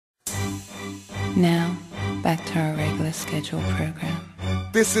Now, back to our regular scheduled program.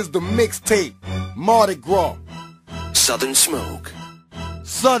 This is the mixtape, Mardi Gras. Southern Smoke.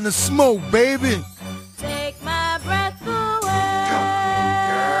 Southern Smoke, baby. Take my breath away.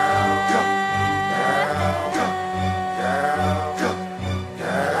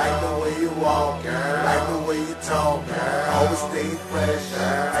 Like the way you walk, like the way you talk, always stay fresh,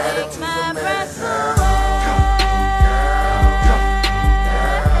 attitude's a mess.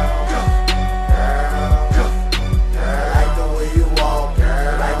 Like the way you walk,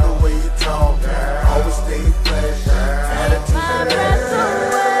 like the way you talk, always stay fresh, attitude's a mess.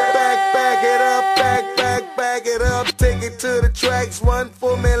 Back it up, back it up, take it to the tracks, run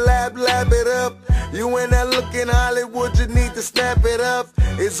for me, lap it up. You in that looking Hollywood, you need to snap it up.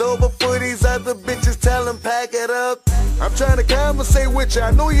 It's over for these other bitches, tell them pack it up. I'm trying to conversate with you,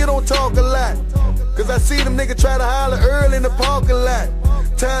 I know you don't talk a lot, cause I see them niggas try to holler early in the parking lot.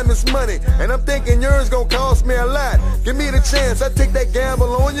 Time is money, and I'm thinking yours gon' cost me a lot. Give me the chance, I take that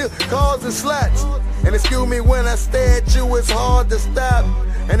gamble on you, calls and slots. And excuse me when I stare at you, it's hard to stop.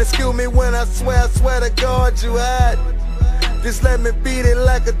 And excuse me when I swear to God you hot. Just let me beat it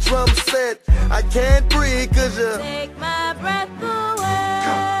like a drum set. I can't breathe cause you Take my breath away.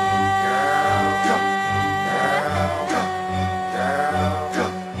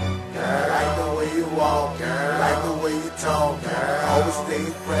 Like the way you walk, like the way you talk, always stay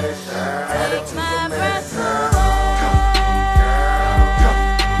fresh, attitude's a mess.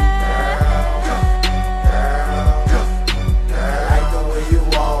 Like the way you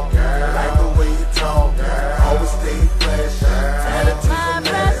walk, like the way you talk, always stay fresh, attitude's a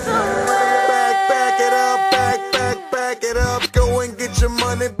mess. Back it up, go and get your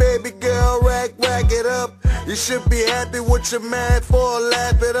money, baby girl, rack it up. You should be happy with your man for,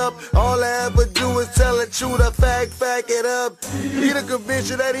 laugh it up. All I ever do is tell the truth, I fact it up. He done convince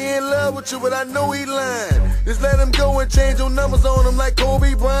you that he in love with you, but I know he lying. Just let him go and change your numbers on him like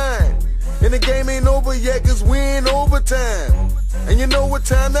Kobe Bryant. And the game ain't over yet cause we in overtime. And you know what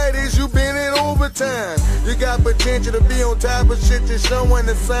time that is, you been in overtime. You got potential to be on top of shit, just showing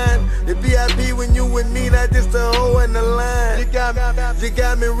the sign. The VIP when you with me, not just a hoe in the line. You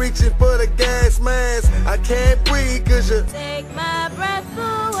got me reaching for the gas mask. I can't breathe cause you Take my breath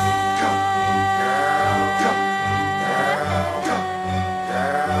away.